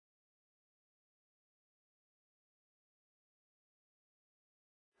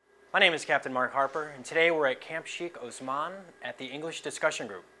My name is Captain Mark Harper, and today we're at Camp Sheikh Osman at the English Discussion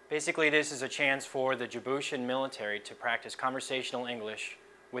Group. Basically, this is a chance for the Djiboutian military to practice conversational English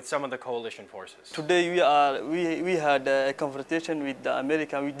with some of the coalition forces. Today we had a conversation with the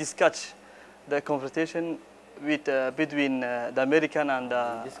American. We discussed the conversation with between the American and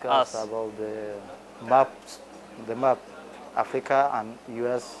discuss us about the map, Africa and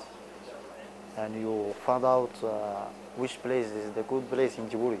US, and you found out which place is the good place in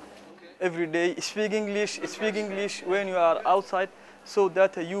Djibouti. every day. Speak English when you are outside, so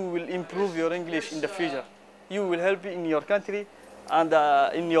that you will improve your English in the future. You will help in your country and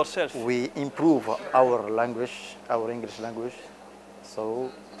in yourself. We improve our language, our English language,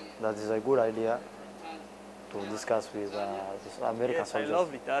 so that is a good idea to discuss with this American Yes, soldiers. I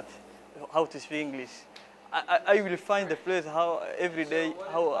love it, that, how to speak English. I will find the place how every day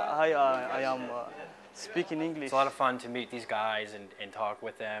how I am speaking English. It's a lot of fun to meet these guys and talk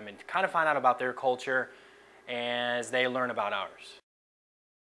with them and kind of find out about their culture as they learn about ours.